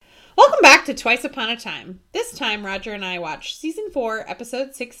back to Twice Upon a Time. This time, Roger and I watched Season 4,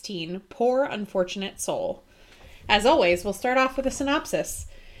 Episode 16, Poor Unfortunate Soul. As always, we'll start off with a synopsis.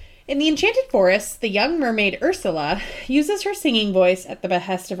 In the Enchanted Forest, the young mermaid Ursula uses her singing voice at the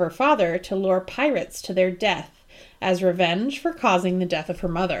behest of her father to lure pirates to their death as revenge for causing the death of her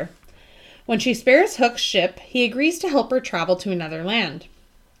mother. When she spares Hook's ship, he agrees to help her travel to another land.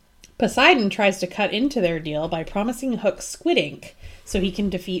 Poseidon tries to cut into their deal by promising Hook squid ink so he can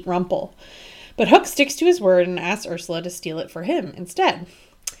defeat Rumple. But Hook sticks to his word and asks Ursula to steal it for him instead.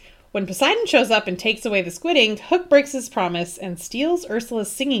 When Poseidon shows up and takes away the squid ink, Hook breaks his promise and steals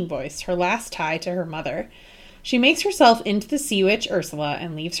Ursula's singing voice, her last tie to her mother. She makes herself into the sea witch Ursula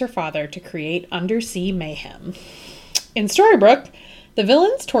and leaves her father to create undersea mayhem. In Storybrooke, the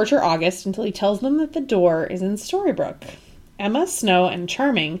villains torture August until he tells them that the door is in Storybrooke. Emma, Snow, and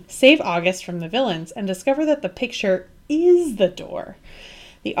Charming save August from the villains and discover that the picture is the door.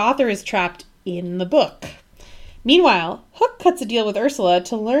 The author is trapped in the book. Meanwhile, Hook cuts a deal with Ursula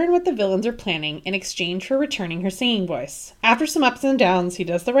to learn what the villains are planning in exchange for returning her singing voice. After some ups and downs, he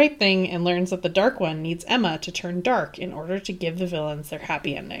does the right thing and learns that the Dark One needs Emma to turn dark in order to give the villains their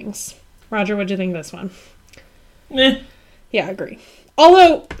happy endings. Roger, what'd you think of this one? Meh. Yeah, I agree.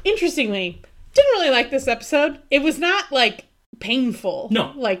 Although, interestingly, didn't really like this episode. It was not, like, painful.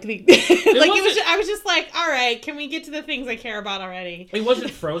 No. Like, I was just like, all right, can we get to the things I care about already? It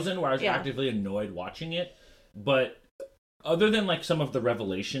wasn't Frozen where I was actively annoyed watching it. But other than, like, some of the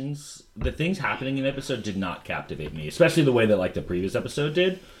revelations, the things happening in the episode did not captivate me. Especially the way that, like, the previous episode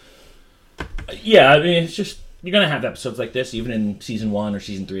did. Yeah, I mean, it's just, you're going to have episodes like this, even in Season 1 or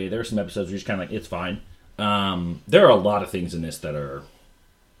Season 3. There are some episodes where you're just kind of like, it's fine. There are a lot of things in this that are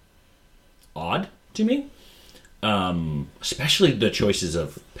odd to me. Especially the choices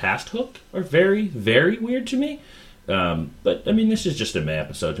of past Hook are very, very weird to me. But, I mean, this is just a May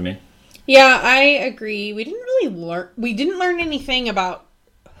episode to me. Yeah, I agree. We didn't learn anything about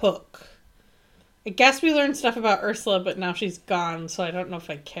Hook. I guess we learned stuff about Ursula, but now she's gone, so I don't know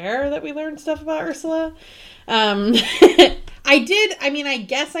if I care that we learned stuff about Ursula. I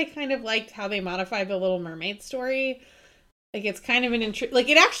guess I kind of liked how they modified the Little Mermaid story. Like, it's kind of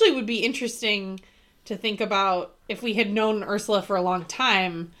it actually would be interesting to think about if we had known Ursula for a long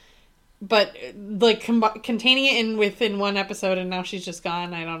time, but, like, containing it within one episode and now she's just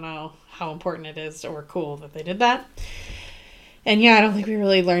gone. I don't know how important it is or cool that they did that. And yeah, I don't think we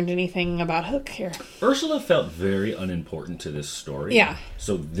really learned anything about Hook here. Ursula felt very unimportant to this story. Yeah.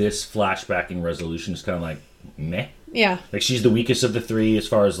 So this flashbacking resolution is kind of like, meh. Yeah. Like, she's the weakest of the three as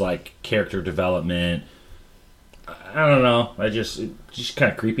far as, like, character development. I don't know. It's just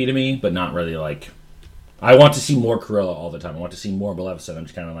kind of creepy to me, but not really, like... I want to see more Cruella all the time. I want to see more Maleficent. I'm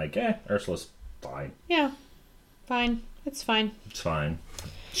just kind of like, Ursula's fine. Yeah. Fine. It's fine. It's fine.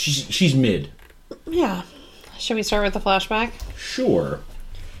 She's mid. Yeah. Should we start with the flashback? Sure.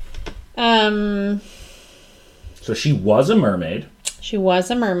 So she was a mermaid. She was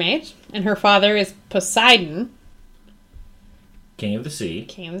a mermaid, and her father is Poseidon. King of the Sea.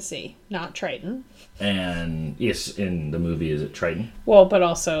 King of the Sea, not Triton. And yes, in the movie, is it Triton? Well, but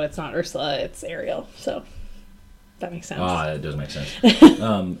also it's not Ursula, it's Ariel, so that makes sense. It does make sense.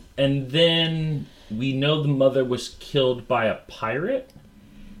 And then we know the mother was killed by a pirate?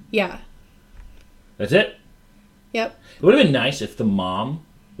 Yeah. That's it? Yep. It would have been nice if the mom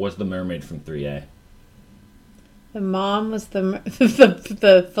was the mermaid from 3A. The mom was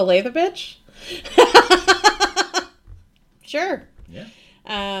the fillet the bitch? Sure. Yeah.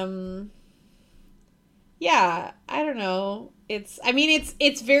 Yeah, I don't know. It's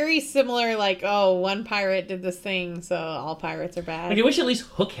very similar, like, oh, one pirate did this thing, so all pirates are bad. Like, I wish at least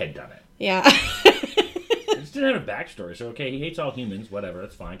Hook had done it. Yeah. It just didn't have a backstory, so okay, he hates all humans, whatever,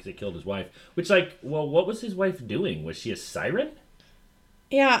 that's fine, because they killed his wife. Which, like, well, what was his wife doing? Was she a siren?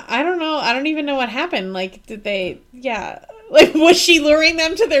 Yeah, I don't know. I don't even know what happened. Like, like, was she luring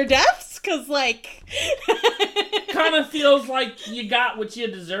them to their deaths? Because, like... kind of feels like you got what you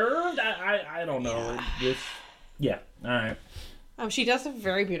deserved. I don't know. Yeah, all right. She does have a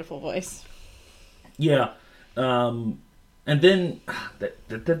very beautiful voice. Yeah. And then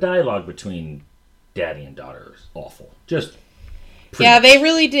the dialogue between daddy and daughter is awful. Just yeah, they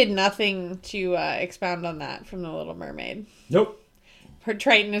really did nothing to expound on that from The Little Mermaid. Nope. Her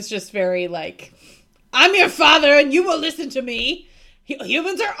Triton is just very like, I'm your father and you will listen to me.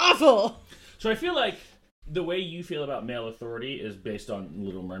 Humans are awful. So I feel like the way you feel about male authority is based on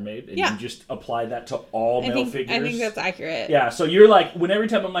Little Mermaid, and yeah. you just apply that to all male figures. I think that's accurate. Yeah, so you're like, every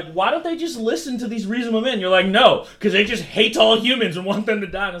time I'm like, why don't they just listen to these reasonable men? You're like, no, because they just hate all humans and want them to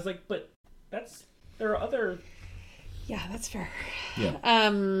die. And I was like, but there are other... Yeah, that's fair. Yeah.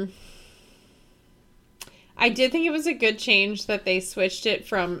 I did think it was a good change that they switched it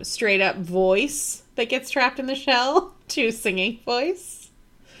from straight up voice that gets trapped in the shell to singing voice.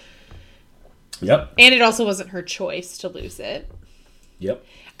 Yep. And it also wasn't her choice to lose it. Yep.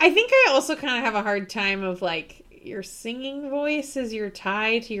 I think I also kind of have a hard time of, like, your singing voice is your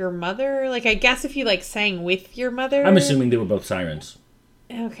tie to your mother. Like, I guess if you, like, sang with your mother. I'm assuming they were both sirens.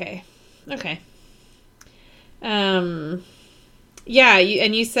 Okay. Yeah,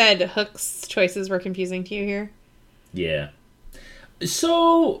 you said Hook's choices were confusing to you here? Yeah.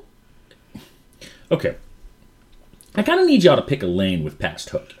 So, okay. I kind of need y'all to pick a lane with past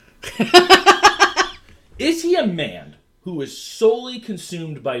Hook. Is he a man who is solely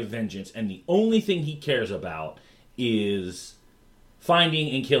consumed by vengeance and the only thing he cares about is finding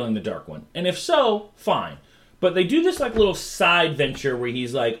and killing the Dark One? And if so, fine. But they do this like little side venture where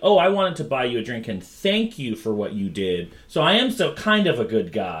he's like, oh, I wanted to buy you a drink and thank you for what you did. So I am still kind of a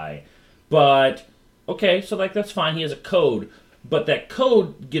good guy. But, okay, so like that's fine. He has a code. But that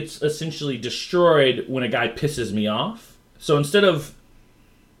code gets essentially destroyed when a guy pisses me off. So instead of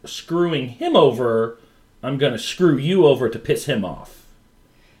screwing him over, I'm going to screw you over to piss him off.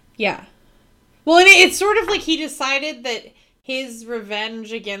 Yeah. Well, and it's sort of like he decided that his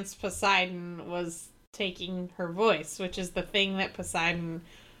revenge against Poseidon was taking her voice, which is the thing that Poseidon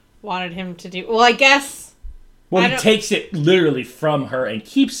wanted him to do. Well, I guess... Well, he takes it literally from her and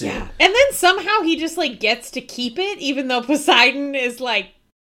keeps it. Yeah. And then somehow he just, like, gets to keep it, even though Poseidon is, like...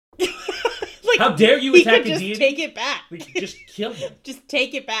 like, how dare you attack a deity? Just take it back. Just kill him. Just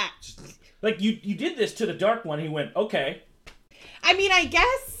take it back. Like, you did this to the Dark One. He went, okay. I mean, I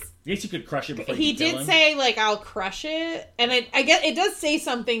guess you could crush it before he you kill him. did say, like, I'll crush it. And I guess it does say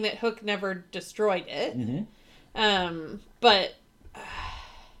something that Hook never destroyed it. Mm-hmm. But...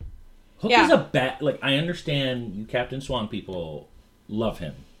 Hook is a bad... Like, I understand you Captain Swan people love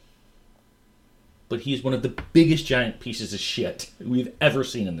him. But he's one of the biggest giant pieces of shit we've ever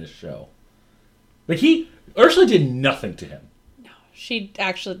seen in this show. Like, Ursula did nothing to him. No, she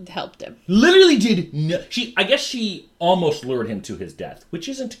actually helped him. Literally did I guess she almost lured him to his death, which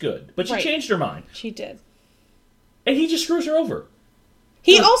isn't good. But she changed her mind. She did. And he just screws her over.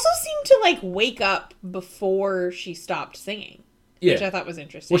 He also seemed to, like, wake up before she stopped singing. Yeah. Which I thought was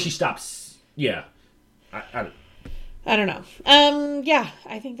interesting. Well, she stops. Yeah. I don't know. Yeah,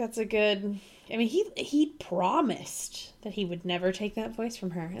 I think that's a good... I mean, he promised that he would never take that voice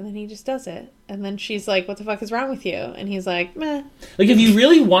from her, and then he just does it. And then she's like, what the fuck is wrong with you? And he's like, meh. Like, if you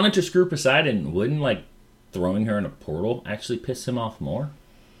really wanted to screw Poseidon, wouldn't, like, throwing her in a portal actually piss him off more?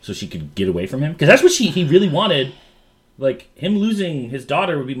 So she could get away from him? Because that's what he really wanted. Like, him losing his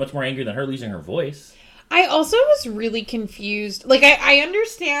daughter would be much more angry than her losing her voice. I also was really confused. Like, I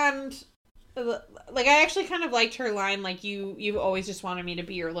understand... Like, I actually kind of liked her line, like, you've always just wanted me to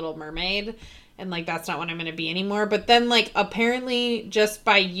be your little mermaid, and, like, that's not what I'm going to be anymore. But then, like, apparently just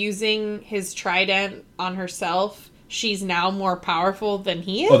by using his trident on herself, she's now more powerful than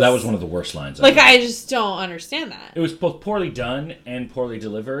he is. Oh, that was one of the worst lines. Like, I just don't understand that. It was both poorly done and poorly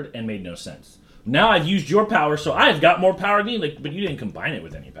delivered and made no sense. Now I've used your power, so I've got more power than you, like, but you didn't combine it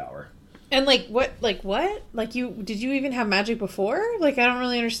with any power. And, like, what? Like, did you even have magic before? Like, I don't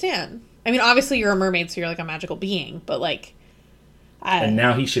really understand. I mean, obviously you're a mermaid, so you're like a magical being, but like... And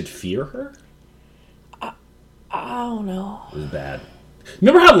now he should fear her? I don't know. It was bad.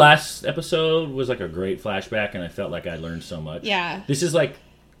 Remember how last episode was like a great flashback and I felt like I learned so much? Yeah. This is like,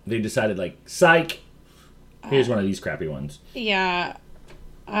 they decided like, psych, here's one of these crappy ones. Yeah.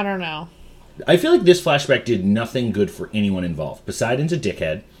 I don't know. I feel like this flashback did nothing good for anyone involved. Poseidon's a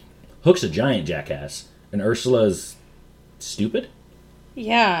dickhead, Hook's a giant jackass, and Ursula's stupid?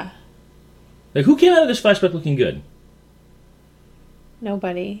 Yeah. Like, who came out of this flashback looking good?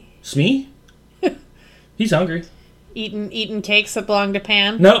 Nobody. Smee? He's hungry. Eating cakes that belong to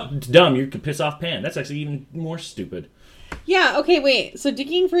Pan? Nope, it's dumb. You could piss off Pan. That's actually even more stupid. Yeah, okay, wait. So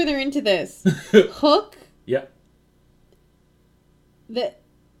digging further into this. Hook? Yep.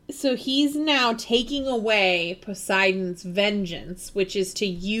 So he's now taking away Poseidon's vengeance, which is to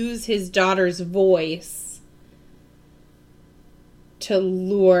use his daughter's voice to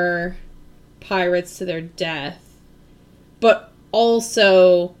lure... pirates to their death, but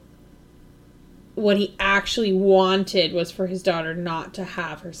also what he actually wanted was for his daughter not to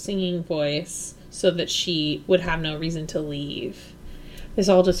have her singing voice so that she would have no reason to leave. This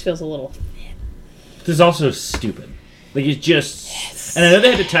all just feels a little thin. This is also stupid. Like, it's just... Yes. And I know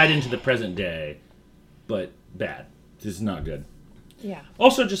they had to tie it into the present day, but bad. This is not good. Yeah.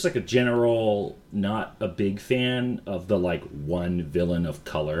 Also, just like a general, not a big fan of the, like, one villain of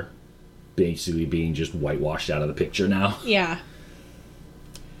color basically being just whitewashed out of the picture now. Yeah.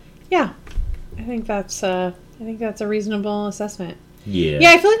 Yeah. I think that's a reasonable assessment. Yeah.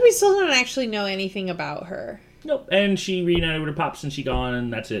 Yeah, I feel like we still don't actually know anything about her. Nope. And she reunited with her pops and she gone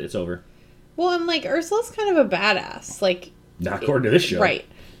and that's it. It's over. Well, and like Ursula's kind of a badass. Like, not according to this show. Right.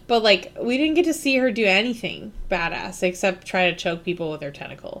 But like we didn't get to see her do anything badass except try to choke people with her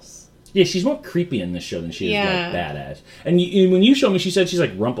tentacles. Yeah, she's more creepy in this show than she is like badass. And when you showed me, she said she's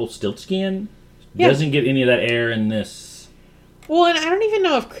like Rumpelstiltskin. Yeah. Doesn't get any of that air in this. Well, and I don't even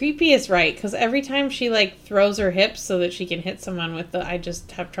know if creepy is right, because every time she, like, throws her hips so that she can hit someone with I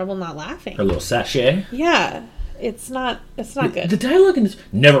just have trouble not laughing. Her little sachet? Yeah. It's not good. The dialogue in this,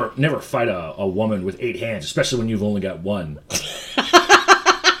 never fight a woman with 8 hands, especially when you've only got one.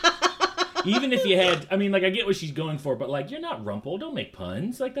 Even if you had, I mean, like, I get what she's going for, but, like, you're not Rumple. Don't make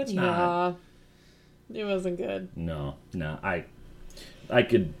puns. Like, that's not. It wasn't good. No. I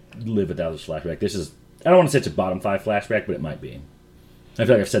could live without this flashback. This is, I don't want to say it's a bottom 5 flashback, but it might be. I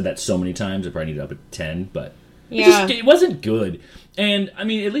feel like I've said that so many times, I probably need it up at 10, but it wasn't good. And, I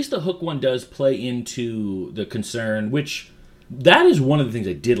mean, at least the Hook one does play into the concern, which, that is one of the things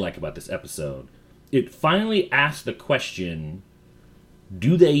I did like about this episode. It finally asked the question,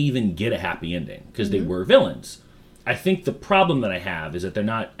 do they even get a happy ending? Because they were villains. I think the problem that I have is that they're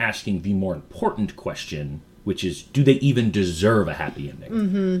not asking the more important question, which is, do they even deserve a happy ending?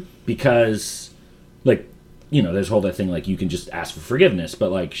 Mm-hmm. Because... like, you know, there's a whole other thing, like, you can just ask for forgiveness,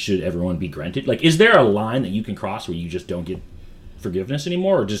 but, like, should everyone be granted? Like, is there a line that you can cross where you just don't get forgiveness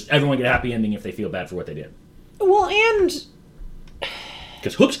anymore, or just everyone get a happy ending if they feel bad for what they did? Well, and...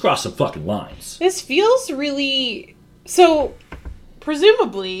 because Hook's crossed some fucking lines. This feels really... So,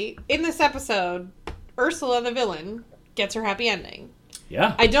 presumably, in this episode, Ursula, the villain, gets her happy ending.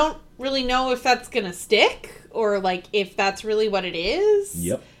 Yeah. I don't really know if that's gonna stick, or, like, if that's really what it is.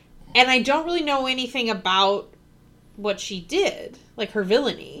 Yep. And I don't really know anything about what she did, like her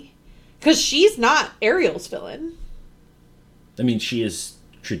villainy. Because she's not Ariel's villain. I mean, she is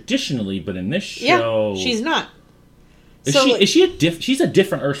traditionally, but in this show... yeah, she's not. She's a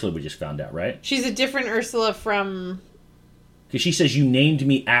different Ursula, we just found out, right? She's a different Ursula from... because she says, you named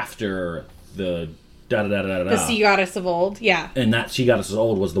me after the da-da-da-da-da-da. The sea goddess of old, yeah. And that sea goddess of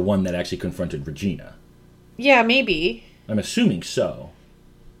old was the one that actually confronted Regina. Yeah, maybe. I'm assuming so.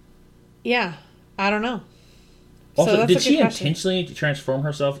 Yeah, I don't know. Also, so did she intentionally transform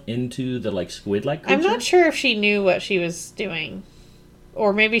herself into the, like, squid-like creature? I'm not sure if she knew what she was doing.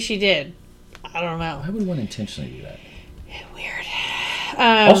 Or maybe she did. I don't know. Why would one intentionally do that? Weird.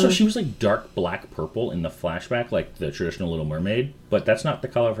 Also, she was, like, dark black purple in the flashback, like the traditional Little Mermaid. But that's not the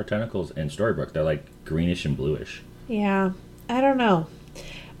color of her tentacles in Storybrooke. They're, like, greenish and bluish. Yeah, I don't know.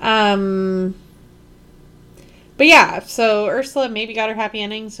 But yeah, so Ursula maybe got her happy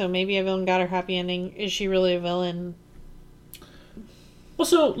ending, so maybe a villain got her happy ending. Is she really a villain?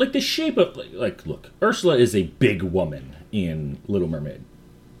 Also, like, the shape of... like, look, Ursula is a big woman in Little Mermaid.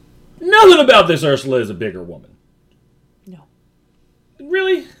 Nothing about this Ursula is a bigger woman. No.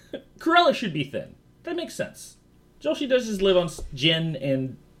 Really? Cruella should be thin. That makes sense. All she does is live on gin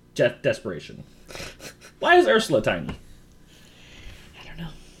and desperation. Why is Ursula tiny?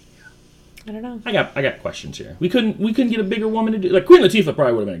 I don't know. I got questions here. We couldn't get a bigger woman to do... like, Queen Latifah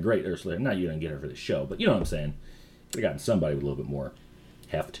probably would have been a great Ursula. Not you didn't get her for the show, but you know what I'm saying. Could have gotten somebody with a little bit more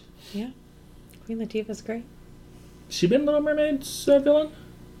heft. Yeah. Queen Latifah's great. She been Little Mermaid's villain?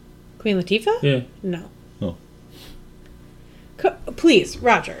 Queen Latifah? Yeah. No. Oh. Please,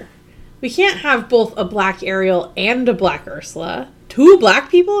 Roger. We can't have both a black Ariel and a black Ursula. 2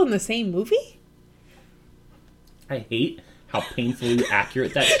 black people in the same movie? I hate how painfully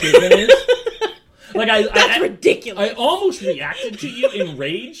accurate that statement is. Like, That's ridiculous. I almost reacted to you in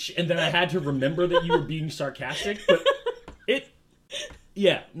rage, and then I had to remember that you were being sarcastic, but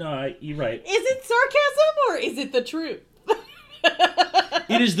you're right. Is it sarcasm, or is it the truth?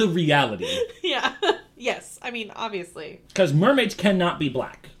 It is the reality. Yeah. Yes, I mean, obviously. Because mermaids cannot be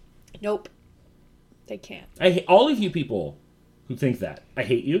black. Nope. They can't. I hate all of you people who think that. I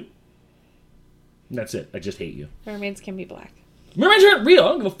hate you. That's it. I just hate you. Mermaids can be black. Mermaids aren't real. I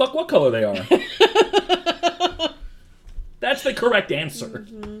don't give a fuck what color they are. That's the correct answer.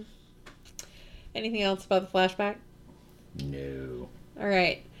 Mm-hmm. Anything else about the flashback? No. All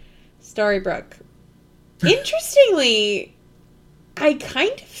right. Storybrooke. Interestingly, I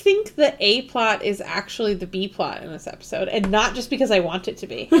kind of think the A plot is actually the B plot in this episode, and not just because I want it to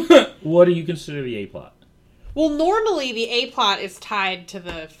be. What do you consider the A plot? Well, normally the A plot is tied to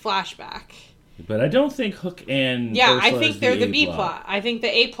the flashback. But I don't think Hook and Ursula I think they're the B plot. I think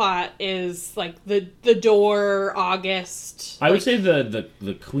the A plot is like the door, August. I would say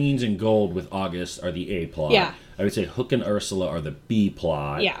the Queens in Gold with August are the A plot. Yeah. I would say Hook and Ursula are the B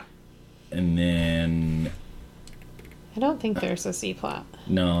plot. Yeah. And then... I don't think there's a C plot.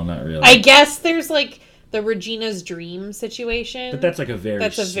 No, not really. I guess there's, like, the Regina's Dream situation. But that's, like, a very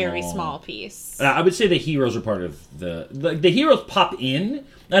small piece. I would say the heroes are part of the heroes pop in.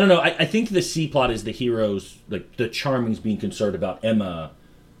 I don't know. I think the C plot is the heroes, like, the Charming's being concerned about Emma...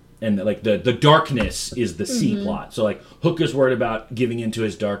 And, like, the darkness is the C plot. So, like, Hook is worried about giving into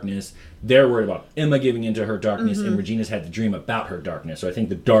his darkness. They're worried about Emma giving into her darkness. And Regina's had the dream about her darkness. So I think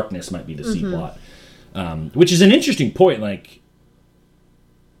the darkness might be the C plot. Which is an interesting point. Like,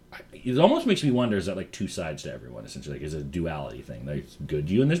 it almost makes me wonder, is that, like, two sides to everyone, essentially? Like, is it a duality thing? Like, there's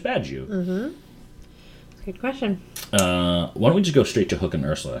good you and there's bad you. Mm-hmm. Good question. Why don't we just go straight to Hook and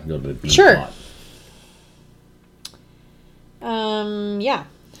Ursula and go to the B plot? Yeah.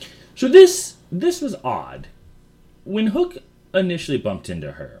 So this was odd. When Hook initially bumped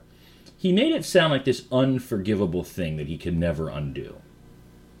into her, he made it sound like this unforgivable thing that he could never undo.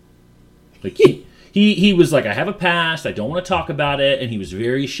 Like he was like, I have a past, I don't want to talk about it, and he was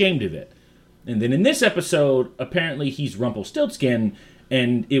very ashamed of it. And then in this episode, apparently he's Rumpelstiltskin,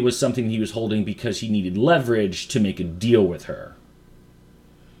 and it was something he was holding because he needed leverage to make a deal with her.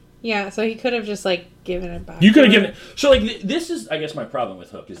 Yeah, so he could have just, like, given it back. You could have given it... So, like, this is, I guess, my problem with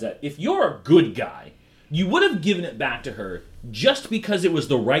Hook, is that if you're a good guy, you would have given it back to her just because it was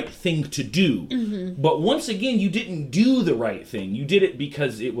the right thing to do. Mm-hmm. But once again, you didn't do the right thing. You did it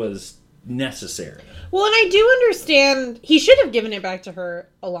because it was necessary. Well, and I do understand... He should have given it back to her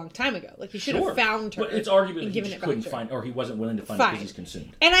a long time ago. Like, he should have found her. But it's arguable that he just couldn't find... Or he wasn't willing to find it because he's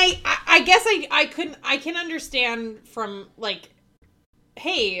consumed. And I guess I can understand from, like...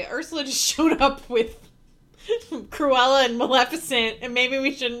 Hey, Ursula just showed up with Cruella and Maleficent, and maybe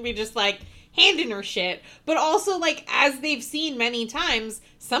we shouldn't be just, like, handing her shit. But also, like, as they've seen many times,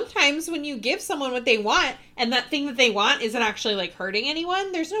 sometimes when you give someone what they want, and that thing that they want isn't actually, like, hurting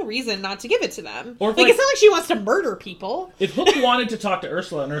anyone, there's no reason not to give it to them. Or like, it's not like she wants to murder people. If Hook wanted to talk to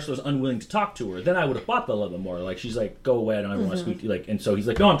Ursula and Ursula was unwilling to talk to her, then I would have bought that a little bit more. Like, she's like, go away, I don't ever want to speak to you. Like, and so he's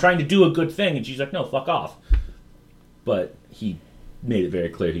like, no, I'm trying to do a good thing. And she's like, no, fuck off. But he... made it very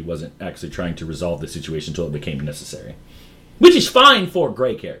clear he wasn't actually trying to resolve the situation until it became necessary. Which is fine for a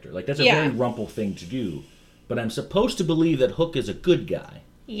Grey character. Like, that's a very Rumple thing to do. But I'm supposed to believe that Hook is a good guy.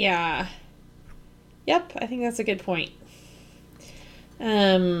 Yeah. Yep, I think that's a good point.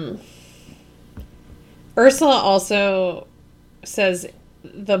 Ursula also says,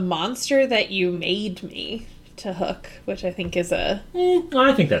 the monster that you made me, to Hook, which I think is a...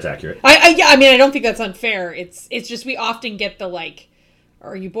 I think that's accurate. I mean, I don't think that's unfair. It's just we often get the, like,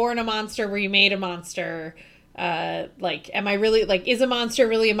 are you born a monster? Were you made a monster? Like, am I really, like, is a monster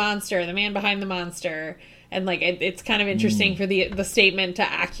really a monster? The man behind the monster. And, like, it's kind of interesting for the statement to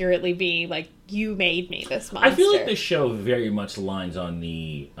accurately be, like, you made me this monster. I feel like this show very much lines on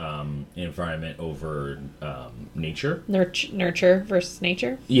the environment over nature. Nurture versus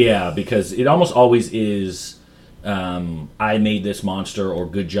nature? Yeah, because it almost always is... I made this monster, or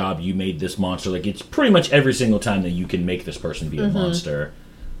good job, you made this monster. Like, it's pretty much every single time that you can make this person be a monster.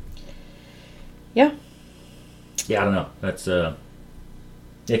 Yeah. Yeah, I don't know. That's, yeah,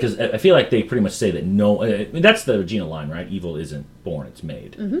 because I feel like they pretty much say that no... I mean, that's the Regina line, right? Evil isn't born, it's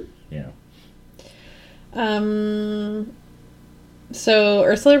made. Mm-hmm. Yeah. So,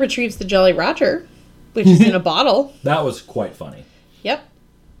 Ursula retrieves the Jolly Roger, which is in a bottle. That was quite funny. Yep.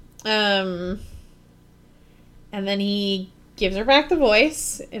 And then he gives her back the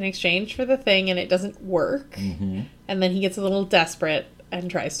voice in exchange for the thing, and it doesn't work. Mm-hmm. And then he gets a little desperate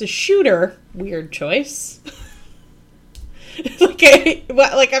and tries to shoot her. Weird choice.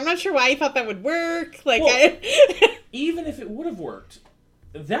 Like, I'm not sure why he thought that would work. Like, well, even if it would have worked,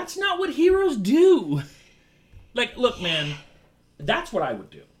 that's not what heroes do. Like, look, man, that's what I would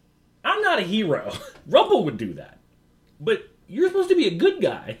do. I'm not a hero. Rumple would do that. But you're supposed to be a good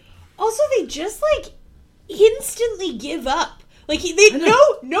guy. Also, they just, like... instantly give up. Like,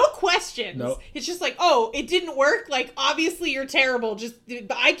 no questions. Nope. It's just like, oh, it didn't work? Like, obviously you're terrible. Just,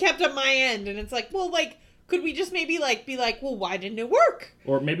 I kept up my end. And it's like, well, like, could we just maybe, like, be like, well, why didn't it work?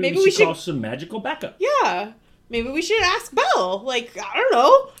 Or maybe we should call some magical backup. Yeah. Maybe we should ask Belle. Like, I don't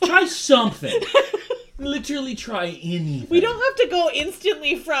know. Try something. Literally try anything. We don't have to go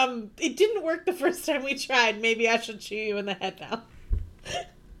instantly from, it didn't work the first time we tried. Maybe I should shoot you in the head now.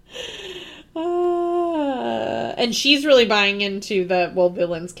 And she's really buying into the, well,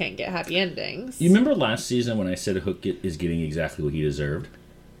 villains can't get happy endings. You remember last season when I said Hook is getting exactly what he deserved?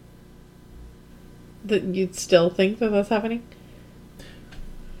 That you'd still think that that's happening?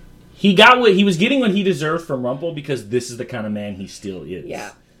 He got what he was getting what he deserved from Rumple because this is the kind of man he still is.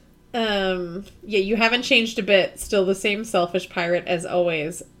 Yeah. Yeah, you haven't changed a bit. Still the same selfish pirate as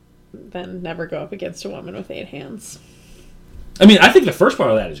always. than never go up against a woman with 8 hands. I mean, I think the first part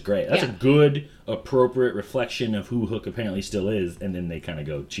of that is great. That's a good, appropriate reflection of who Hook apparently still is, and then they kind of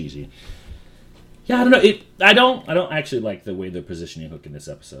go cheesy. Yeah, I don't know. I don't actually like the way they're positioning Hook in this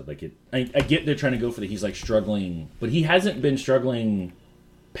episode. Like, I get they're trying to go for he's like struggling, but he hasn't been struggling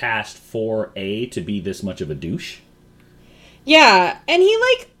past 4A to be this much of a douche. Yeah, and he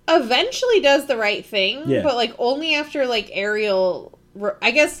like eventually does the right thing, but like only after like Ariel,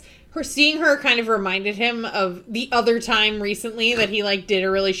 I guess. Seeing her kind of reminded him of the other time recently that he, like, did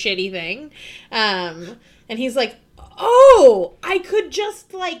a really shitty thing. And he's like, oh, I could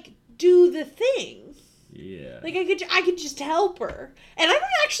just, like, do the thing. Yeah. Like, I could just help her. And I don't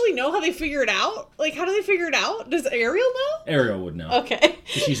actually know how they figure it out. Like, how do they figure it out? Does Ariel know? Ariel would know. Okay.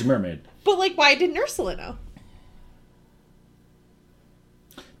 She's a mermaid. But, like, why didn't Ursula know?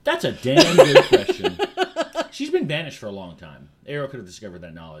 That's a damn good question. She's been banished for a long time. Ariel could have discovered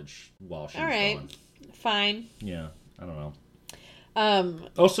that knowledge while she was gone. Fine. Yeah, I don't know.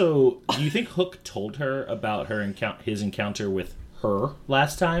 Also, do you think Hook told her about his encounter with her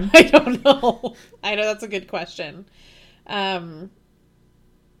last time? I don't know. I know that's a good question. They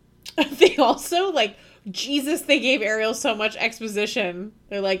also, like, Jesus, they gave Ariel so much exposition.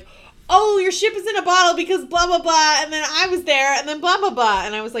 They're like, oh, your ship is in a bottle because blah, blah, blah, and then I was there, and then blah, blah, blah.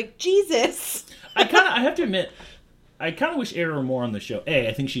 And I was like, Jesus. I have to admit, I kind of wish Ariel were more on the show.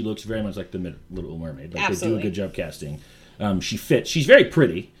 I think she looks very much like the Little Mermaid. Like, absolutely. They do a good job casting. She fits. She's very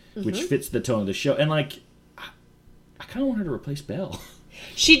pretty, which fits the tone of the show. And, like, I kind of want her to replace Belle.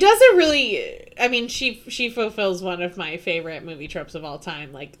 She doesn't really... I mean, she fulfills one of my favorite movie tropes of all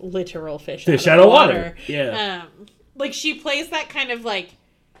time, like, literal fish out of water. Yeah. Like, she plays that kind of, like...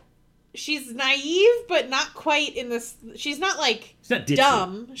 She's naive, but not quite in this... She's not, like,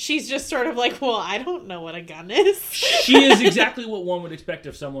 dumb. She's just sort of like, well, I don't know what a gun is. She is exactly what one would expect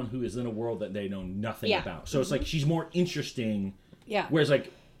of someone who is in a world that they know nothing about. So it's like, she's more interesting. Yeah. Whereas,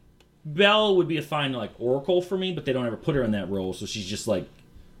 like, Belle would be a fine, like, oracle for me, but they don't ever put her in that role. So she's just like,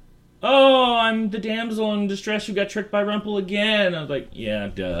 oh, I'm the damsel in distress who got tricked by Rumple again. I was like, yeah,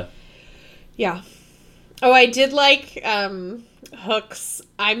 duh. Yeah. Oh, I did like... Hook's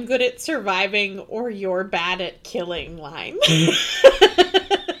I'm good at surviving or you're bad at killing line.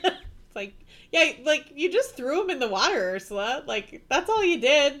 It's like, yeah, like, you just threw him in the water, Ursula. Like, that's all you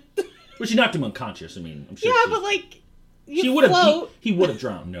did. Well, she knocked him unconscious. I mean, I'm sure but, like, he would have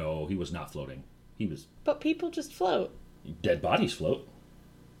drowned. No, he was not floating. He was... But people just float. Dead bodies float.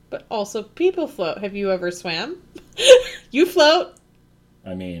 But also people float. Have you ever swam? You float.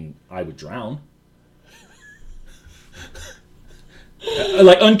 I mean, I would drown.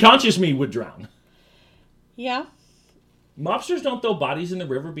 Like, unconscious me would drown. Yeah. Mobsters don't throw bodies in the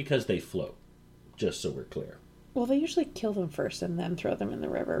river because they float. Just so we're clear. Well, they usually kill them first and then throw them in the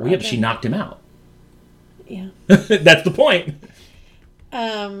river. Well, yeah, but she knocked him out. Yeah. That's the point.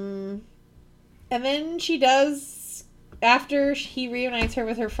 And then she does, after he reunites her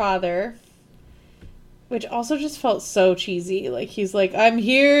with her father... Which also just felt so cheesy. Like, he's like, I'm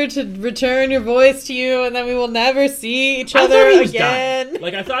here to return your voice to you, and then we will never see each other again. Dying.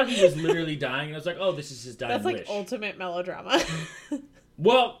 Like, I thought he was literally dying, and I was like, oh, this is his dying wish. That's, like, ultimate melodrama.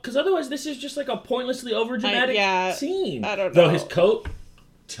 Well, because otherwise this is just, like, a pointlessly overdramatic scene. I don't know. Though his coat,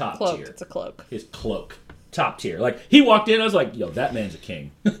 top tier. It's a cloak. His cloak, top tier. Like, he walked in, I was like, yo, that man's a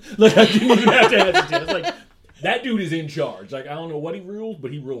king. Like, I didn't even have to hesitate. I was like, that dude is in charge. Like, I don't know what he rules,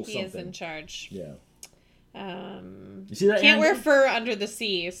 but he rules something. He is in charge. Yeah. You see that? Can't wear fur under the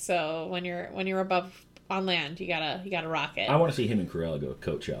sea, so when you're above on land, you gotta rock it. I want to see him and Cruella go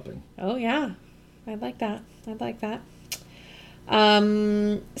coat shopping. Oh yeah, I'd like that.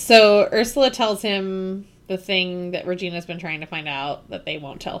 So Ursula tells him the thing that Regina's been trying to find out that they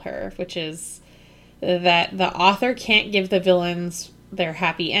won't tell her, which is that the author can't give the villains their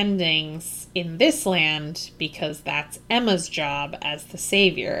happy endings in this land because that's Emma's job as the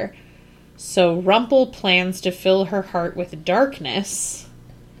savior. So Rumple plans to fill her heart with darkness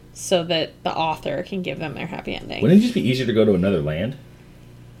so that the author can give them their happy ending. Wouldn't it just be easier to go to another land?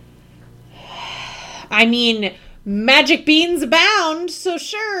 I mean, magic beans abound, so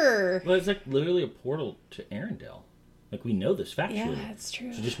sure. Well, it's like literally a portal to Arendelle. Like, we know this factually. Yeah, that's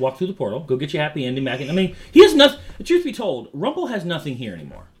true. So just walk through the portal, go get your happy ending back. I mean, he has nothing. The truth be told, Rumple has nothing here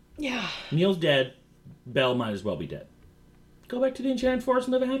anymore. Yeah. Neil's dead. Belle might as well be dead. Go back to the Enchanted Forest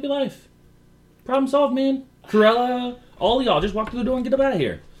and live a happy life. Problem solved, man. Cruella, all of y'all, just walk through the door and get up out of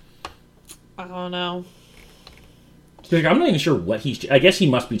here. I don't know. Like, I'm not even sure what he's... I guess he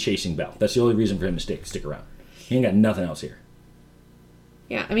must be chasing Belle. That's the only reason for him to stick around. He ain't got nothing else here.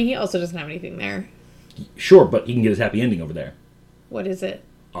 Yeah, I mean, he also doesn't have anything there. Sure, but he can get his happy ending over there. What is it?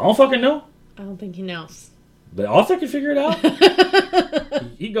 I don't fucking know. I don't think he knows. The author can figure it out.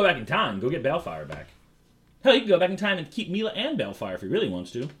 He can go back in time. Go get Balefire back. Hell, he can go back in time and keep Mila and Balefire if he really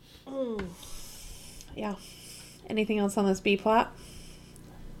wants to. Yeah. Anything else on this B-plot?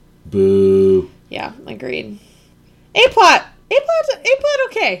 Boo. Yeah, agreed. A-plot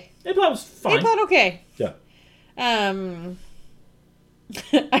okay. A-plot was fine. A-plot okay. Yeah. I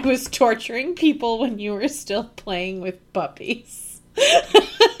was torturing people when you were still playing with puppies.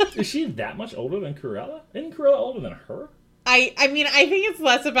 Is she that much older than Cruella? Isn't Cruella older than her? I mean, I think it's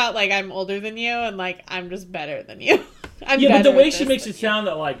less about, like, I'm older than you and, like, I'm just better than you. Yeah, but the way she makes it sound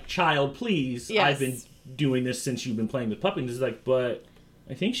that, like, child, please, yes. I've been doing this since you've been playing with puppies. It's like, but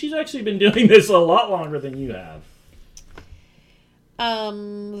I think she's actually been doing this a lot longer than you have.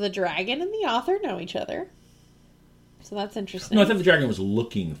 The dragon and the author know each other. So that's interesting. No, I thought the dragon was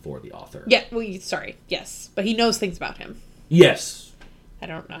looking for the author. Yeah, well, sorry. Yes. But he knows things about him. Yes. I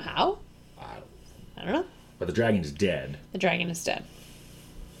don't know how. I don't know. But the dragon is dead. The dragon is dead.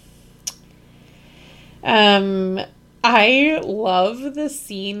 I love the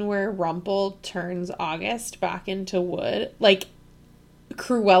scene where Rumple turns August back into wood. Like,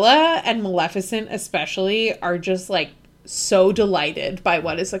 Cruella and Maleficent especially are just, like, so delighted by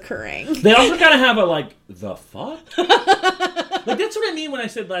what is occurring. They also kind of have a, like, the fuck? Like, that's what I mean when I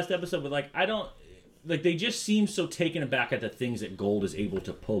said last episode, but, like, I don't... Like, they just seem so taken aback at the things that Gold is able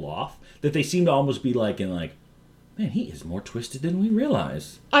to pull off that they seem to almost be like, man, he is more twisted than we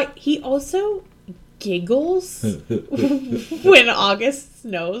realize. He also giggles when August's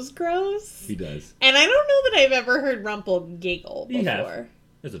nose grows. He does. And I don't know that I've ever heard Rumple giggle before. You have.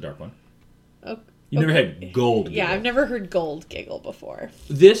 There's a dark one. Oh, you never had Gold giggle. Yeah, I've never heard Gold giggle before.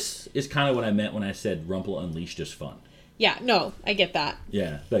 This is kind of what I meant when I said Rumple unleashed is fun. Yeah, no, I get that.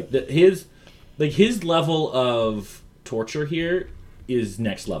 Yeah, his level of torture here is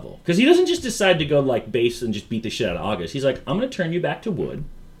next level. Because he doesn't just decide to go, like, base and just beat the shit out of August. He's like, I'm going to turn you back to wood.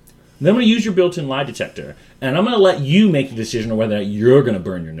 Then I'm going to use your built-in lie detector. And I'm going to let you make the decision on whether or not you're going to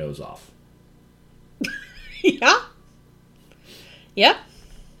burn your nose off. Yeah. Yep.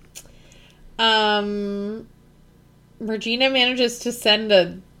 Regina manages to send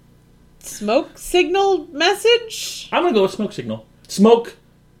a smoke signal message. I'm going to go with smoke signal. Smoke.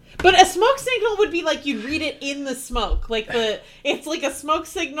 But a smoke signal would be like you'd read it in the smoke. It's like a smoke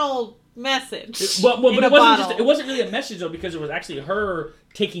signal message. But it wasn't really a message, though, because it was actually her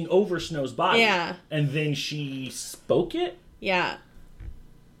taking over Snow's body. Yeah. And then she spoke it? Yeah.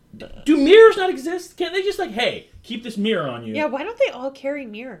 Do mirrors not exist? Can't they just, like, hey, keep this mirror on you? Yeah, why don't they all carry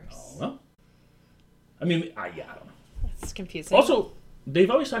mirrors? Oh, well. I mean, I don't know. That's confusing. Also, they've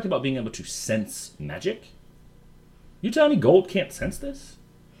always talked about being able to sense magic. You telling me Gold can't sense this?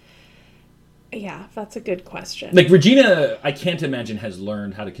 Yeah, that's a good question. Like, Regina, I can't imagine, has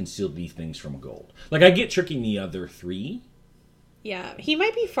learned how to conceal these things from Gold. Like, I get tricking the other three. Yeah, he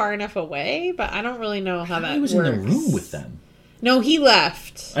might be far enough away, but I don't really know how that works. He was in the room with them. No, he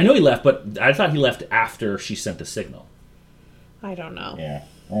left. I know he left, but I thought he left after she sent the signal. I don't know. Yeah.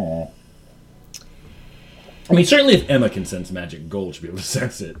 Oh. I mean, certainly if Emma can sense magic, Gold should be able to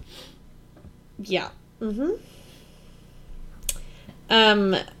sense it. Yeah.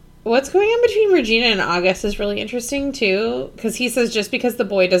 What's going on between Regina and August is really interesting, too. Because he says, just because the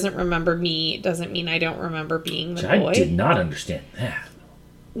boy doesn't remember me doesn't mean I don't remember being the boy. I did not understand that.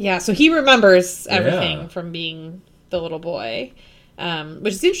 Yeah, so he remembers everything from being the little boy.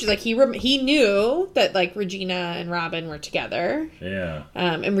 Which is interesting. Like, he knew that, like, Regina and Robin were together. Yeah.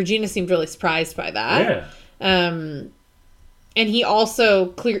 And Regina seemed really surprised by that. Yeah. And he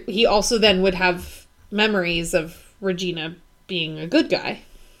also then would have memories of Regina being a good guy.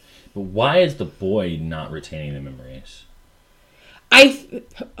 But why is the boy not retaining the memories? I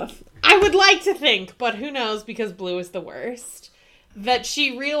would like to think, but who knows, because Blue is the worst, that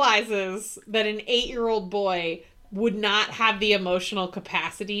she realizes that an 8-year-old boy would not have the emotional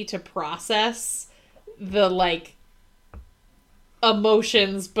capacity to process the, like,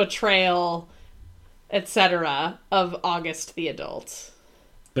 emotions, betrayal, etc. of August the adult.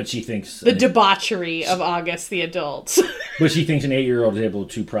 But she thinks... The debauchery of August the adult. But she thinks an 8-year-old is able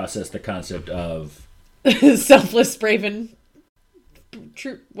to process the concept of... selfless, brave, and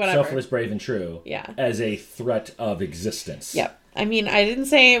true, whatever. Selfless, brave, and true. Yeah. As a threat of existence. Yep. I mean, I didn't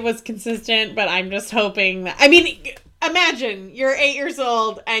say it was consistent, but I'm just hoping that... I mean, imagine you're 8 years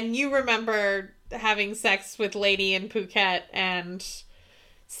old and you remember having sex with Lady in Phuket and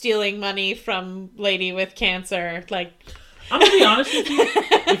stealing money from Lady with cancer. Like... I'm going to be honest with you.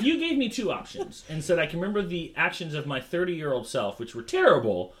 If you gave me two options and said I can remember the actions of my 30-year-old self, which were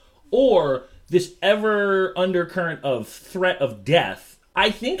terrible, or this ever undercurrent of threat of death, I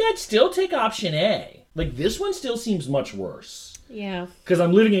think I'd still take option A. Like, this one still seems much worse. Yeah. Because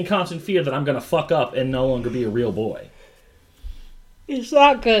I'm living in constant fear that I'm going to fuck up and no longer be a real boy. It's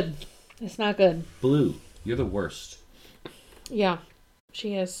not good. It's not good. Blue, you're the worst. Yeah,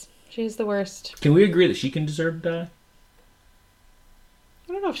 she is. She's the worst. Can we agree that she can deserve to die?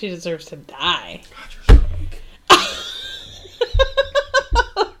 I don't know if she deserves to die. God, you're so weak.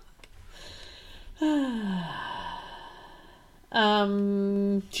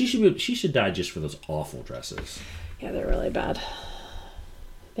 She should die just for those awful dresses. Yeah, they're really bad.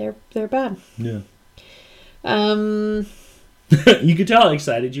 They're bad. Yeah. You can tell how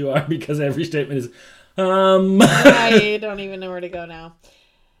excited you are because every statement is I don't even know where to go now.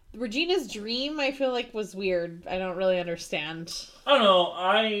 Regina's dream, I feel like, was weird. I don't really understand. I don't know.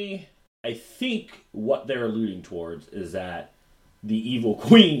 I think what they're alluding towards is that the evil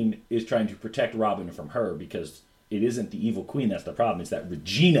queen is trying to protect Robin from her, because it isn't the evil queen that's the problem. It's that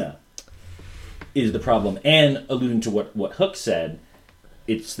Regina is the problem. And alluding to what Hook said,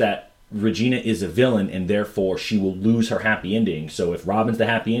 it's that Regina is a villain and therefore she will lose her happy ending. So if Robin's the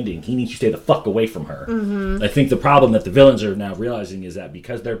happy ending, he needs to stay the fuck away from her. Mm-hmm. I think the problem that the villains are now realizing is that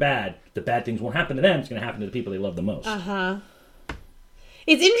because they're bad, the bad things won't happen to them. It's going to happen to the people they love the most. Uh-huh.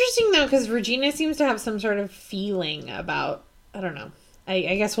 It's interesting, though, because Regina seems to have some sort of feeling about, I don't know.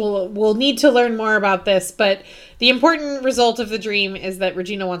 I guess we'll need to learn more about this, but the important result of the dream is that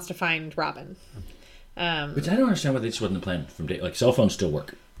Regina wants to find Robin. Which I don't understand why this wasn't the plan from day. Like, cell phones still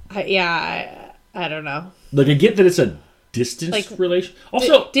work. I don't know. Like, I get that it's a distance relation.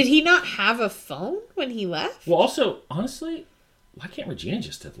 Also, did he not have a phone when he left? Well, also, honestly, why can't Regina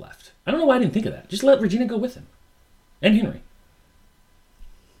just have left? I don't know why I didn't think of that. Just let Regina go with him. And Henry.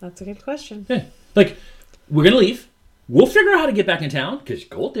 That's a good question. Yeah. Like, we're going to leave. We'll figure out how to get back in town, because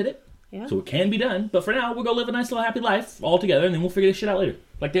Gold did it. Yeah. So it can be done. But for now, we'll go live a nice little happy life all together, and then we'll figure this shit out later.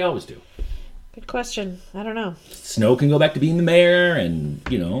 Like they always do. Good question. I don't know. Snow can go back to being the mayor, and,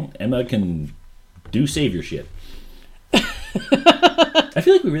 Emma can do savior shit. I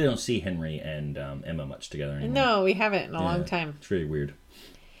feel like we really don't see Henry and Emma much together anymore. No, we haven't in a long time. It's really weird.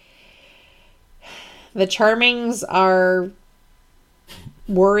 The Charmings are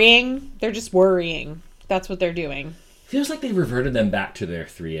worrying. They're just worrying. That's what they're doing. Feels like they reverted them back to their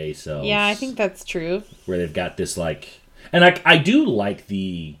 3A selves. Yeah, I think that's true. Where they've got this, And I do like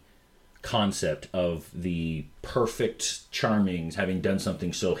the concept of the perfect Charmings having done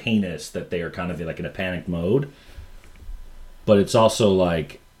something so heinous that they are kind of in a panicked mode. But it's also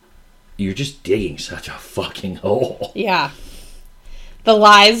you're just digging such a fucking hole. Yeah. The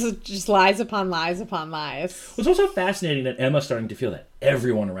lies, just lies upon lies upon lies. It's also fascinating that Emma's starting to feel that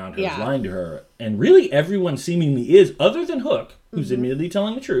everyone around her is lying to her. And really everyone seemingly is, other than Hook, who's admittedly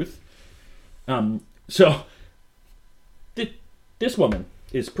telling the truth. So, this woman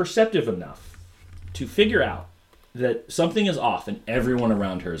is perceptive enough to figure out that something is off and everyone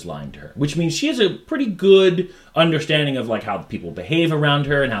around her is lying to her. Which means she has a pretty good understanding of how people behave around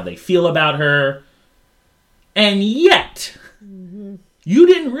her and how they feel about her. And yet... You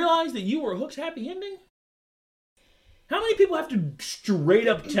didn't realize that you were Hook's happy ending? How many people have to straight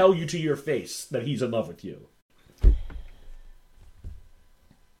up tell you to your face that he's in love with you?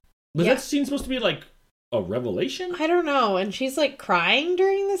 Was that scene supposed to be a revelation? I don't know. And she's crying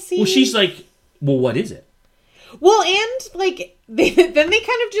during the scene. Well, she's well, what is it? Well, and then they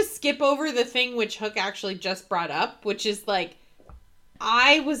kind of just skip over the thing which Hook actually just brought up, which is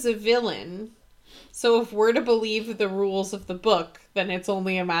I was a villain. So if we're to believe the rules of the book, then it's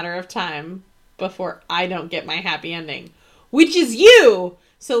only a matter of time before I don't get my happy ending. Which is you!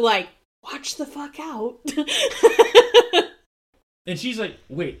 So, watch the fuck out. And she's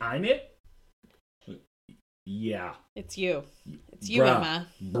wait, I'm it? Yeah. It's you. It's you, Emma.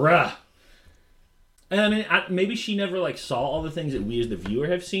 Bruh. And I mean, maybe she never, saw all the things that we as the viewer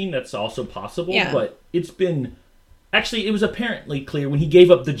have seen. That's also possible. Yeah. But it's been... Actually, it was apparently clear when he gave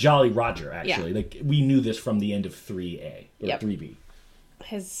up the Jolly Roger, actually. Yeah. We knew this from the end of 3A, or 3B.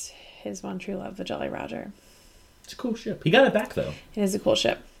 His one true love, the Jolly Roger. It's a cool ship. He got it back, though. It is a cool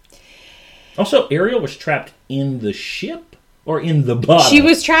ship. Also, Ariel was trapped in the ship or in the bottle? She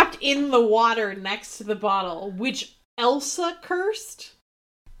was trapped in the water next to the bottle, which Elsa cursed.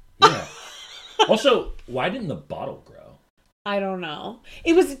 Yeah. Also, why didn't the bottle grow? I don't know.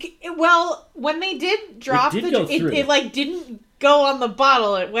 It was, when they did drop it didn't go on the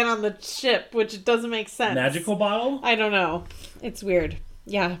bottle. It went on the ship, which doesn't make sense. Magical bottle? I don't know. It's weird.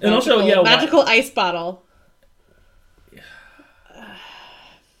 Yeah. And magical ice bottle.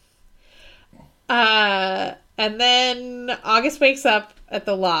 And then August wakes up at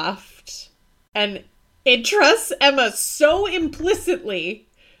the loft, and It trusts Emma so implicitly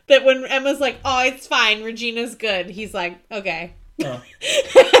that when Emma's like, oh, it's fine, Regina's good, he's like, okay. Oh.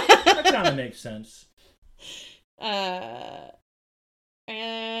 That kind of makes sense.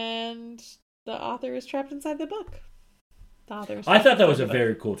 And the author is trapped inside the book. I thought that was a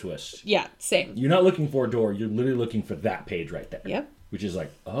very cool twist. Yeah, same. You're not looking for a door, you're literally looking for that page right there. Yep. Which is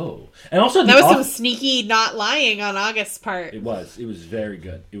like, oh. And also that was some sneaky not lying on August's part. It was very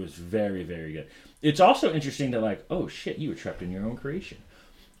good. It was very, very good. It's also interesting that like, oh shit, you were trapped in your own creation.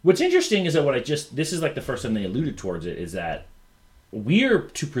 What's interesting is that this is like the first time they alluded towards it, is that we're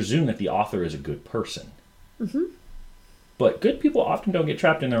to presume that the author is a good person. Mm-hmm. But good people often don't get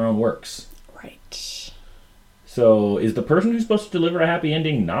trapped in their own works. Right. So is the person who's supposed to deliver a happy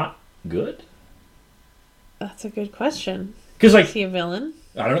ending not good? That's a good question. Because like, is he a villain?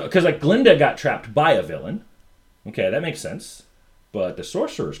 I don't know. Because like Glinda got trapped by a villain. Okay, that makes sense. But the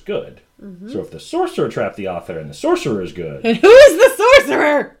sorcerer's good. Mm-hmm. So if the sorcerer trapped the author and the sorcerer is good... And who is the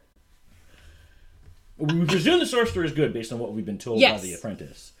sorcerer? We presume the sorcerer is good based on what we've been told by the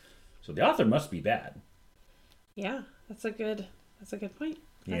apprentice. So the author must be bad. Yeah, that's a good point.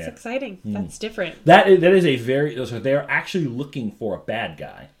 That's exciting. Mm. That's different. That is a very... So they're actually looking for a bad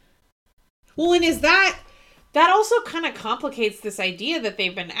guy. Well, and is that also kind of complicates this idea that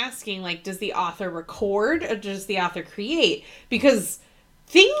they've been asking, like, does the author record or does the author create? Because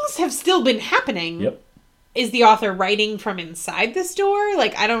things have still been happening. Yep. Is the author writing from inside this door?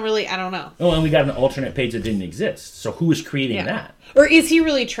 Like, I don't know. Oh, and we got an alternate page that didn't exist. So who is creating that? Or is he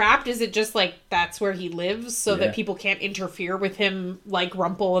really trapped? Is it just like that's where he lives so that people can't interfere with him like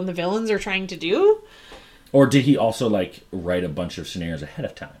Rumple and the villains are trying to do? Or did he also like write a bunch of scenarios ahead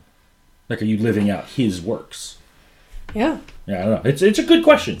of time? Like, are you living out his works? Yeah. Yeah, I don't know. It's a good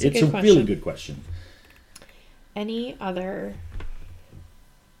question. It's a really good question. Any other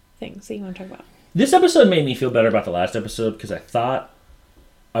things that you want to talk about? This episode made me feel better about the last episode because I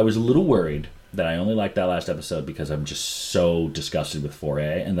was a little worried that I only liked that last episode because I'm just so disgusted with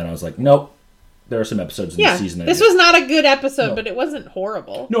 4A. And then I was like, nope, there are some episodes in the season that this was not a good episode, but it wasn't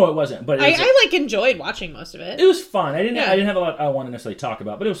horrible. No, it wasn't. But I enjoyed watching most of it. It was fun. I didn't have a lot I want to necessarily talk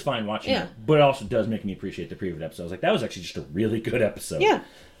about, but it was fine watching it. But it also does make me appreciate the previous episode. I was like, that was actually just a really good episode. Yeah.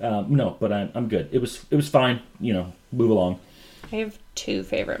 No, but I'm good. It was fine. You know, move along. I have 2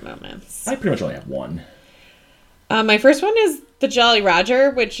 favorite moments. I pretty much only have one. My first one is the Jolly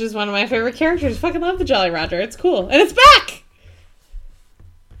Roger, which is one of my favorite characters. I fucking love the Jolly Roger. It's cool. And it's back!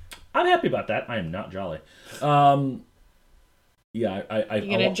 I'm happy about that. I am not jolly. You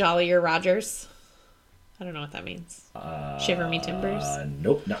gonna jolly your Rogers? I don't know what that means. Shiver me timbers?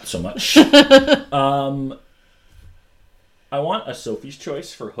 Nope, not so much. I want a Sophie's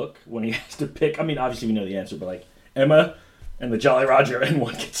choice for Hook when he has to pick. I mean, obviously we know the answer, but like Emma and the Jolly Roger, and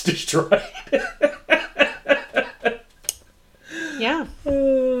one gets destroyed. Yeah.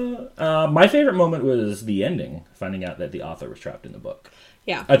 My favorite moment was the ending, finding out that the author was trapped in the book.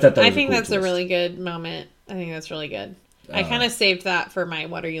 Yeah. I thought that was I think cool that's twist. a really good moment. I think that's really good. I kind of saved that for my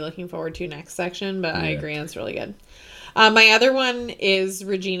what are you looking forward to next section, but I agree, that's really good. My other one is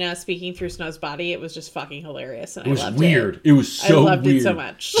Regina speaking through Snow's body. It was just fucking hilarious, and I loved it. It was weird. It was so weird. I loved it so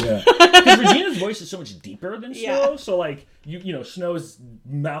much. Yeah. Because Regina's voice is so much deeper than Snow, so like you know, Snow's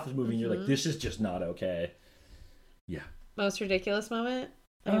mouth is moving. You're like, this is just not okay. Yeah. Most ridiculous moment?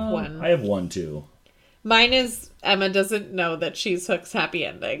 I have one. I have one too. Mine is Emma doesn't know that she's Hook's happy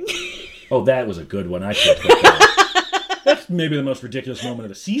ending. Oh, that was a good one. I should put that. That's maybe the most ridiculous moment of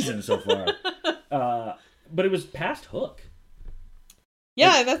the season so far. But it was past Hook.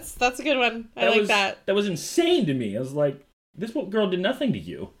 Yeah, that's a good one. I like that. That was insane to me. I was like, this girl did nothing to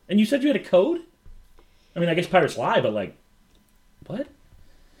you. And you said you had a code? I mean, I guess pirates lie, but like, what?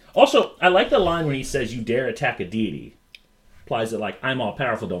 Also, I like the line when he says, you dare attack a deity. Implies that like, I'm all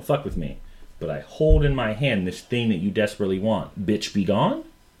powerful, don't fuck with me. But I hold in my hand this thing that you desperately want. Bitch, be gone?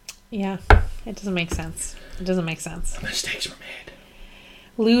 Yeah, it doesn't make sense. Mistakes were made.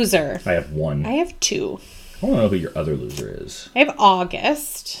 Loser. I have one. I have 2. I want to know who your other loser is. I have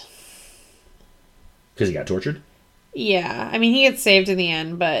August. Because he got tortured? Yeah. I mean, he gets saved in the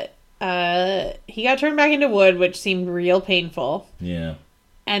end, but he got turned back into wood, which seemed real painful. Yeah.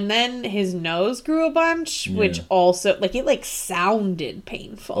 And then his nose grew a bunch, which also, like, it, sounded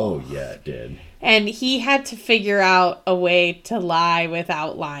painful. Oh, yeah, it did. And he had to figure out a way to lie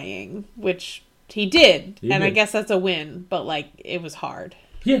without lying, which he did. I guess that's a win, but, it was hard.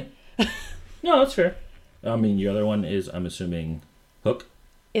 Yeah. No, that's fair. I mean, your other one is, I'm assuming, Hook?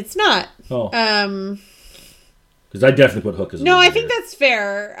 It's not. Oh. Because I definitely put Hook as a No, leader. I think that's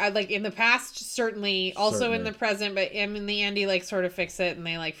fair. Like, in the past, certainly. Also in the present, but in the end, he, like, sort of fix it and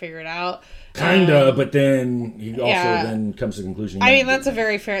they, like, figure it out. Kinda, but then he also then comes to the conclusion. I mean, that's a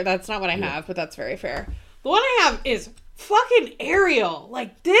very fair... That's not what I have, but that's very fair. The one I have is fucking Ariel.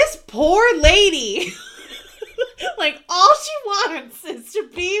 Like, this poor lady. Like, all she wants is to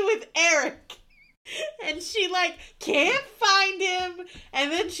be with Eric. And she, like, can't find him.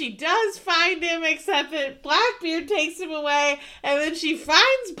 And then she does find him, except that Blackbeard takes him away. And then she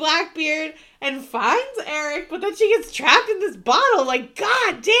finds Blackbeard and finds Eric. But then she gets trapped in this bottle. Like,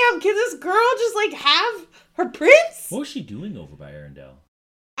 god damn, can this girl just, like, have her prince? What was she doing over by Arendelle?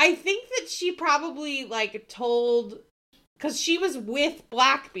 I think that she probably, like, told... Because she was with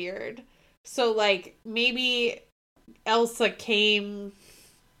Blackbeard. So, like, maybe Elsa came...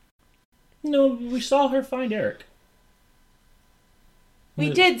 No, we saw her find Eric.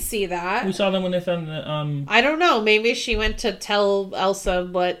 We did see that. We saw them when they found the... I don't know. Maybe she went to tell Elsa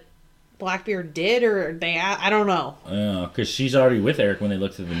what Blackbeard did, or they... I don't know. Yeah, because she's already with Eric when they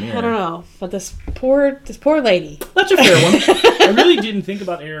look through the mirror. I don't know. But this poor lady. That's a fair one. I really didn't think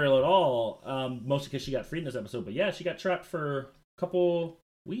about Ariel at all, mostly because she got freed in this episode. But yeah, she got trapped for a couple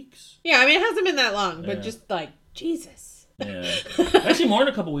weeks. Yeah, I mean, it hasn't been that long, but just like, Jesus. Yeah. Actually, more than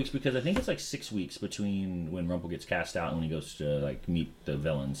a couple weeks, because I think it's like 6 weeks between when Rumple gets cast out and when he goes to like meet the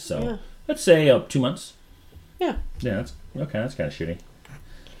villains. So let's say 2 months. Yeah. Yeah, that's okay. That's kind of shitty.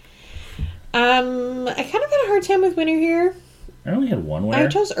 I kind of had a hard time with winner here. I only had one winner. I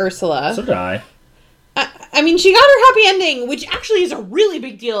chose Ursula. So did I. I mean, she got her happy ending, which actually is a really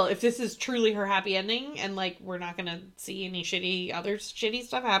big deal if this is truly her happy ending, and like we're not gonna see any shitty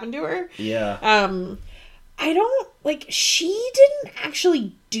stuff happen to her. Yeah. I don't, like, she didn't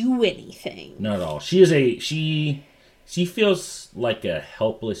actually do anything. Not at all. She feels like a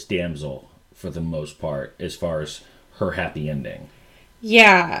helpless damsel for the most part as far as her happy ending.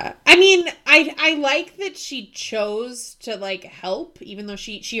 Yeah. I mean, I like that she chose to, like, help, even though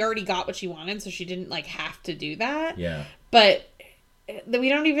she already got what she wanted, so she didn't, like, have to do that. Yeah. But we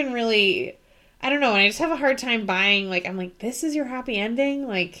don't even really, I don't know, and I just have a hard time buying, like, I'm like, this is your happy ending?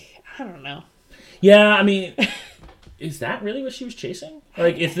 Like, I don't know. Yeah, I mean, is that really what she was chasing?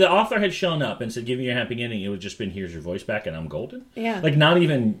 Like, if the author had shown up and said, give me your happy ending, it would have just been, here's your voice back and I'm golden? Yeah. Like, not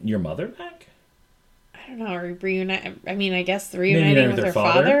even your mother back? I don't know, or reunite, I mean, I guess reuniting with her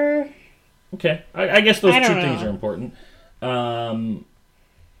father? Okay, I guess those two things are important. I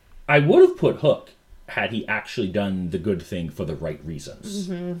would have put Hook had he actually done the good thing for the right reasons.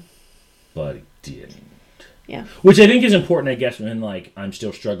 Mm-hmm. But he didn't. Yeah. Which I think is important, I guess, when, like, I'm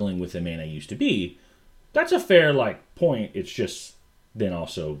still struggling with the man I used to be. That's a fair, like, point. It's just then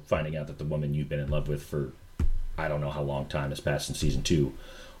also finding out that the woman you've been in love with for I don't know how long time has passed in season 2.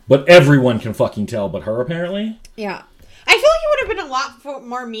 But everyone can fucking tell but her, apparently. Yeah. I feel like it would have been a lot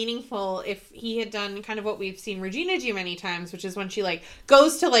more meaningful if he had done kind of what we've seen Regina do many times, which is when she, like,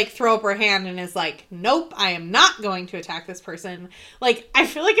 goes to, like, throw up her hand and is like, nope, I am not going to attack this person. Like, I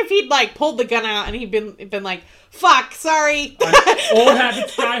feel like if he'd, like, pulled the gun out and he'd been like, fuck, sorry. Old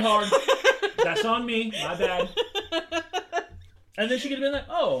habits die hard. That's on me. My bad. And then she could have been like,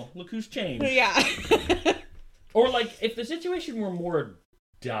 oh, look who's changed. Yeah. Or, like, if the situation were more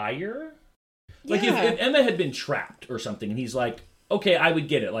dire... Like, if Emma had been trapped or something, and he's like, okay, I would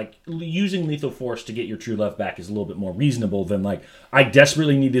get it. Like, using lethal force to get your true love back is a little bit more reasonable than, like, I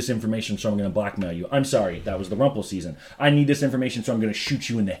desperately need this information, so I'm going to blackmail you. I'm sorry, that was the Rumple season. I need this information, so I'm going to shoot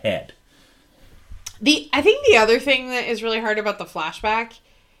you in the head. I think the other thing that is really hard about the flashback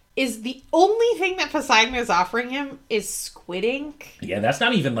is the only thing that Poseidon is offering him is squid ink. Yeah, that's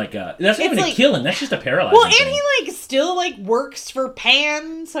not even like a... That's not even like, a killing. That's just a paralyzing Well, and thing. he, like, still, like, works for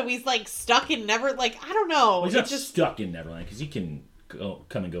Pan, so he's, like, stuck in Neverland. Like, I don't know. Well, he's not just stuck in Neverland, because he can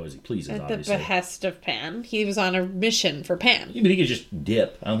come and go as he pleases, at obviously. the behest of Pan. He was on a mission for Pan. Yeah, but he could just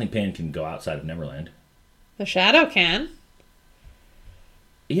dip. I don't think Pan can go outside of Neverland. The Shadow can.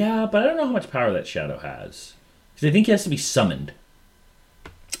 Yeah, but I don't know how much power that Shadow has. Because I think he has to be summoned.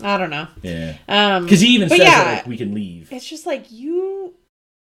 I don't know. Yeah. Because he even says that, like, we can leave. It's just like, you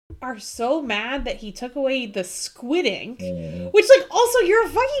are so mad that he took away the squid ink. Which, like, also, you're a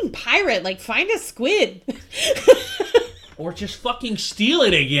fucking pirate. Like, find a squid. Or just fucking steal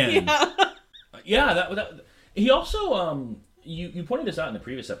it again. Yeah. That he also, you pointed this out in the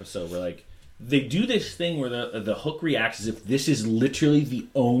previous episode where, like, they do this thing where the Hook reacts as if this is literally the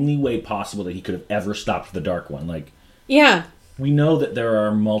only way possible that he could have ever stopped the Dark One. Like, yeah. We know that there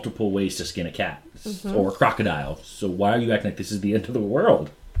are multiple ways to skin a cat or a crocodile, so why are you acting like this is the end of the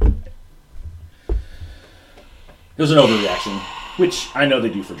world? It was an overreaction. Which I know they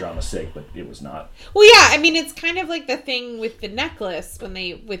do for drama's sake, but it was not. Well, yeah, I mean, it's kind of like the thing with the necklace when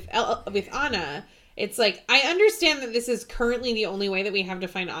they with Anna. It's like, I understand that this is currently the only way that we have to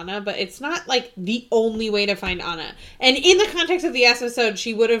find Anna, but it's not like the only way to find Anna. And in the context of the episode,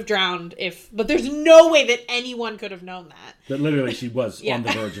 she would have drowned but there's no way that anyone could have known that. That literally she was on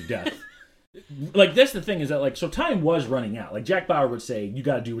the verge of death. Like, that's the thing is that, like, so time was running out. Like, Jack Bauer would say, you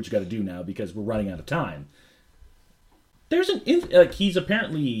got to do what you got to do now because we're running out of time. There's he's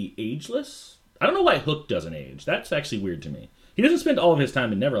apparently ageless. I don't know why Hook doesn't age. That's actually weird to me. He doesn't spend all of his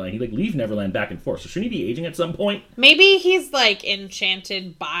time in Neverland. He, like, leaves Neverland back and forth. So shouldn't he be aging at some point? Maybe he's, like,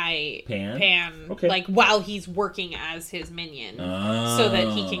 enchanted by Pan. Okay. Like, while he's working as his minion. So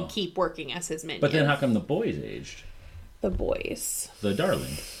that he can keep working as his minion. But then how come the boys aged? The boys. The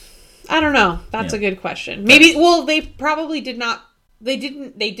darling. I don't know. That's a good question. Maybe, well, they probably did not, they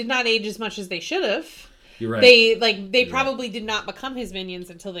did not age as much as they should have. You're right. They probably did not become his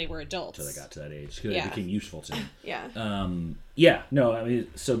minions until they were adults. Until they got to that age. Because they became useful to him. Yeah. No, I mean,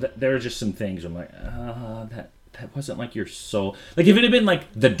 so there are just some things where I'm like, that wasn't like your soul. Like, if it had been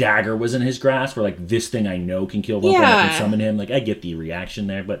like the dagger was in his grasp, or like this thing I know can kill Vulcan, I can summon him, like, I get the reaction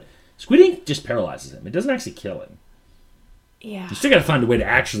there, but Squid Ink just paralyzes him. It doesn't actually kill him. Yeah. You still gotta find a way to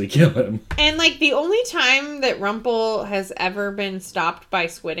actually kill him. And, like, the only time that Rumple has ever been stopped by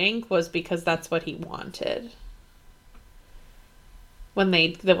Squid Ink was because that's what he wanted. When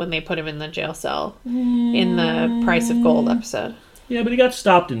they put him in the jail cell in the Price of Gold episode. Yeah, but he got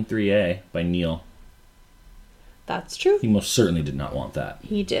stopped in 3A by Neil. That's true. He most certainly did not want that.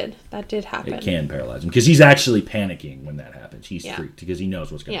 He did. That did happen. It can paralyze him. Because he's actually panicking when that happens. He's freaked because he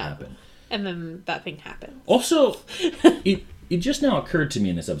knows what's going to happen. And then that thing happens. Also, it just now occurred to me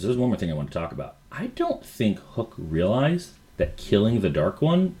in this episode, there's one more thing I want to talk about. I don't think Hook realized that killing the Dark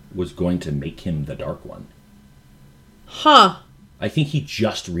One was going to make him the Dark One. Huh. I think he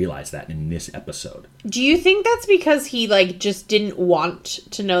just realized that in this episode. Do you think that's because he, like, just didn't want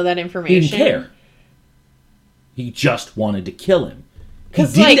to know that information? He didn't care. He just wanted to kill him. He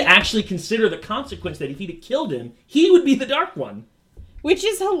didn't actually consider the consequence that if he'd have killed him, he would be the Dark One. Which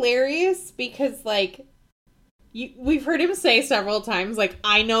is hilarious because, like, we've heard him say several times, like,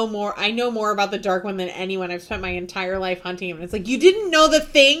 I know more about the Dark One than anyone. I've spent my entire life hunting him. And it's like, you didn't know the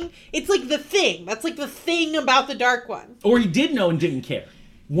thing? It's like the thing. That's like the thing about the Dark One. Or he did know and didn't care.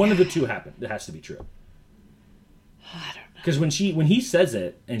 One of the two happened. It has to be true. I don't know. Because when he says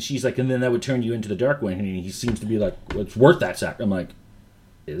it, and she's like, and then that would turn you into the Dark One, and he seems to be like, well, it's worth that sack. I'm like,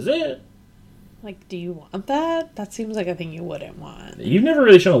 is it? Like, do you want that? That seems like a thing you wouldn't want. You've never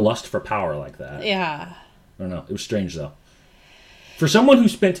really shown a lust for power like that. Yeah. I don't know. It was strange, though. For someone who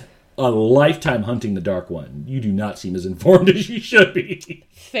spent a lifetime hunting the Dark One, you do not seem as informed as you should be.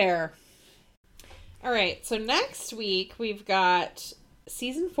 Fair. All right, so next week we've got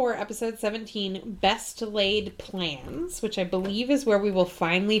Season 4, Episode 17, Best Laid Plans, which I believe is where we will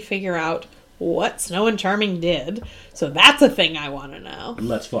finally figure out what Snow and Charming did. So that's a thing I want to know.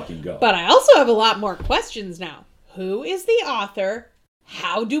 Let's fucking go. But I also have a lot more questions now. Who is the author?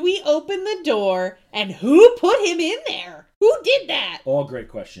 How do we open the door? And who put him in there? Who did that? All great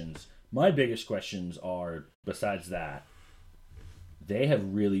questions. My biggest questions are, besides that, they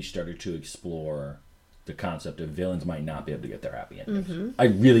have really started to explore the concept of villains might not be able to get their happy endings. Mm-hmm. I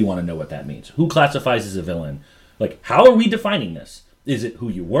really want to know what that means. Who classifies as a villain? Like, how are we defining this? Is it who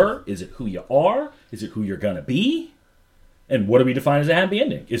you were? Is it who you are? Is it who you're going to be? And what do we define as a happy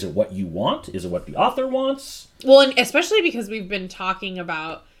ending? Is it what you want? Is it what the author wants? Well, and especially because we've been talking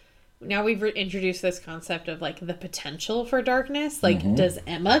about, now we've introduced this concept of, like, the potential for darkness. Like, mm-hmm. Does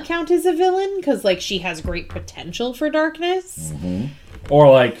Emma count as a villain? Because, like, she has great potential for darkness. Mm-hmm. Or,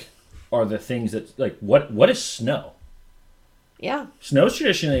 like, are the things that, like, what is Snow? Yeah. Snow's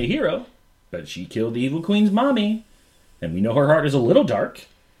traditionally a hero, but she killed the Evil Queen's mommy. And we know her heart is a little dark.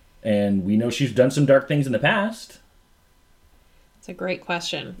 And we know she's done some dark things in the past. It's a great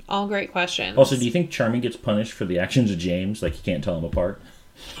question. All great questions. Also, do you think Charming gets punished for the actions of James? Like, he can't tell them apart?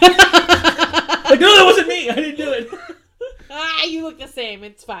 Like, no, that wasn't me! I didn't do it! You look the same.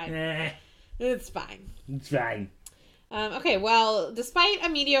 It's fine. It's fine. It's fine. Okay, well, despite a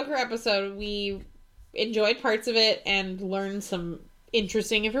mediocre episode, we enjoyed parts of it and learned some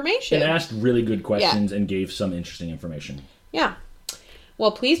interesting information. It asked really good questions and gave some interesting information. Yeah.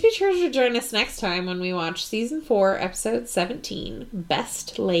 Well, please be sure to join us next time when we watch Season 4, Episode 17,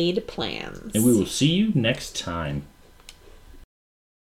 Best Laid Plans. And we will see you next time.